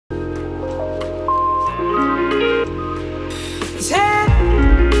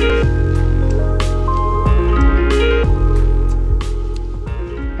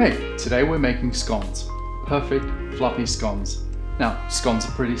Today we're making scones, perfect fluffy scones. Now, scones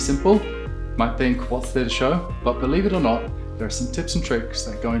are pretty simple. You might think, what's there to show? But believe it or not, there are some tips and tricks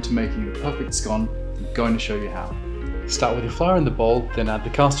that go into making a perfect scone. I'm going to show you how. Start with your flour in the bowl, then add the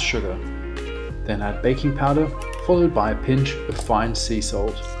caster sugar. Then add baking powder, followed by a pinch of fine sea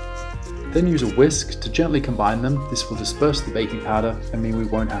salt. Then use a whisk to gently combine them. This will disperse the baking powder and mean we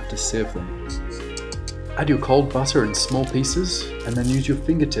won't have to sieve them. Add your cold butter in small pieces and then use your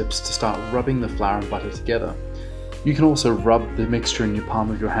fingertips to start rubbing the flour and butter together. You can also rub the mixture in your palm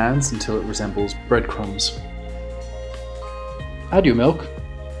of your hands until it resembles breadcrumbs. Add your milk,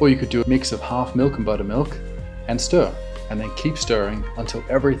 or you could do a mix of half milk and buttermilk, and stir, and then keep stirring until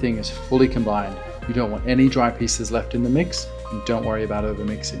everything is fully combined. You don't want any dry pieces left in the mix, and don't worry about over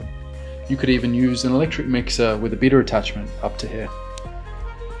mixing. You could even use an electric mixer with a beater attachment up to here.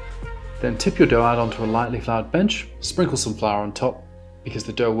 Then tip your dough out onto a lightly floured bench, sprinkle some flour on top because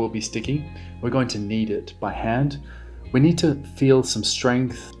the dough will be sticky. We're going to knead it by hand. We need to feel some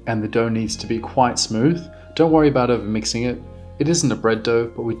strength and the dough needs to be quite smooth. Don't worry about over mixing it. It isn't a bread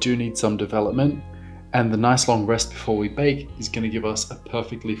dough, but we do need some development, and the nice long rest before we bake is going to give us a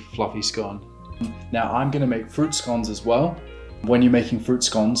perfectly fluffy scone. Now I'm going to make fruit scones as well. When you're making fruit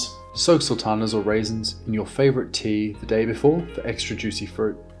scones, soak sultanas or raisins in your favorite tea the day before for extra juicy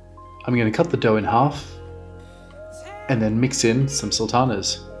fruit. I'm going to cut the dough in half and then mix in some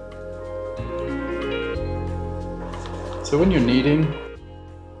sultanas. So when you're kneading,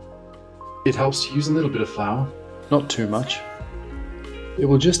 it helps to use a little bit of flour, not too much. It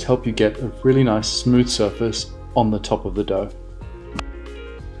will just help you get a really nice smooth surface on the top of the dough.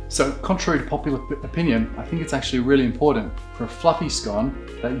 So contrary to popular opinion, I think it's actually really important for a fluffy scone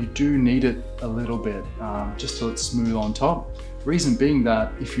that you do knead it a little bit, just till it's smooth on top. Reason being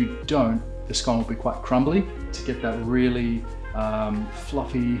that if you don't, the scone will be quite crumbly. To get that really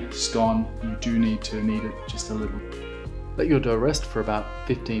fluffy scone, you do need to knead it just a little. Let your dough rest for about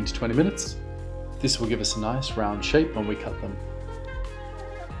 15 to 20 minutes. This will give us a nice round shape when we cut them.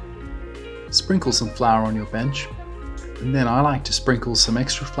 Sprinkle some flour on your bench, and then I like to sprinkle some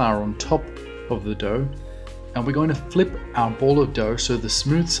extra flour on top of the dough, and we're going to flip our ball of dough so the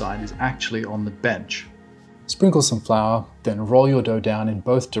smooth side is actually on the bench. Sprinkle some flour, then roll your dough down in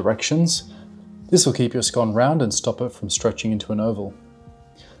both directions. This will keep your scone round and stop it from stretching into an oval.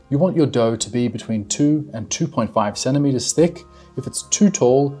 You want your dough to be between 2 and 2.5 centimeters thick. If it's too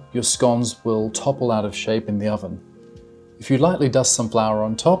tall, your scones will topple out of shape in the oven. If you lightly dust some flour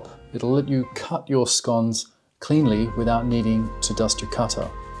on top, it'll let you cut your scones cleanly without needing to dust your cutter.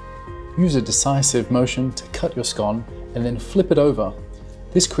 Use a decisive motion to cut your scone and then flip it over.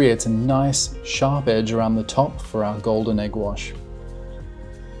 This creates a nice sharp edge around the top for our golden egg wash.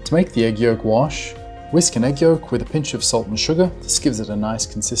 To make the egg yolk wash, whisk an egg yolk with a pinch of salt and sugar. This gives it a nice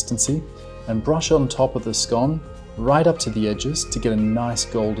consistency, and brush on top of the scone right up to the edges to get a nice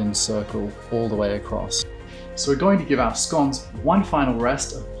golden circle all the way across. So we're going to give our scones one final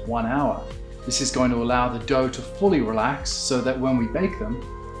rest of 1 hour. This is going to allow the dough to fully relax so that when we bake them,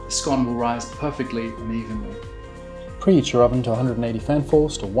 the scone will rise perfectly and evenly. Preheat your oven to 180 fan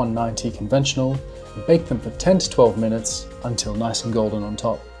force to 190 conventional and bake them for 10 to 12 minutes until nice and golden on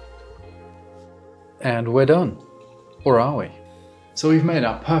top. And we're done. Or are we? So we've made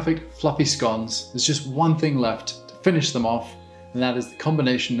our perfect fluffy scones. There's just one thing left to finish them off, and that is the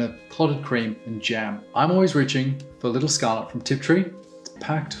combination of clotted cream and jam. I'm always reaching for Little Scarlet from Tiptree. It's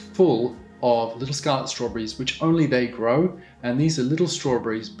packed full of little scarlet strawberries, which only they grow, and these are little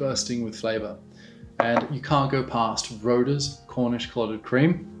strawberries bursting with flavour. And you can't go past Rhoda's Cornish clotted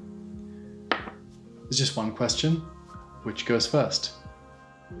cream. There's just one question: which goes first?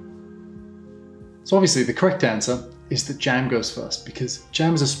 So obviously the correct answer is that jam goes first, because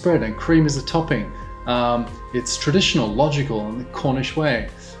jam is a spread and cream is a topping. It's traditional, logical, and the Cornish way.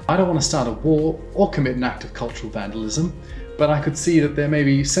 I don't want to start a war or commit an act of cultural vandalism, but I could see that there may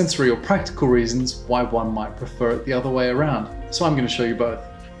be sensory or practical reasons why one might prefer it the other way around. So I'm going to show you both.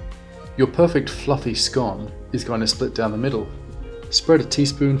 Your perfect fluffy scone is going to split down the middle. Spread a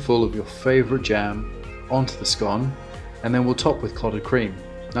teaspoonful of your favourite jam onto the scone, and then we'll top with clotted cream.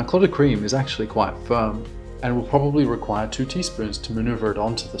 Now clotted cream is actually quite firm and will probably require 2 teaspoons to maneuver it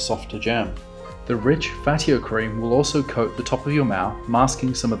onto the softer jam. The rich, fattier cream will also coat the top of your mouth,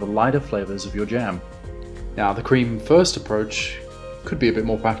 masking some of the lighter flavours of your jam. Now the cream first approach could be a bit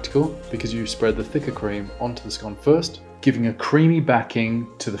more practical because you spread the thicker cream onto the scone first, giving a creamy backing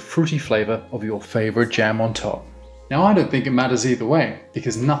to the fruity flavour of your favourite jam on top. Now I don't think it matters either way,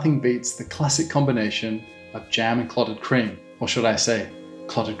 because nothing beats the classic combination of jam and clotted cream, or should I say,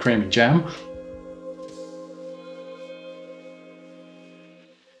 clotted cream and jam.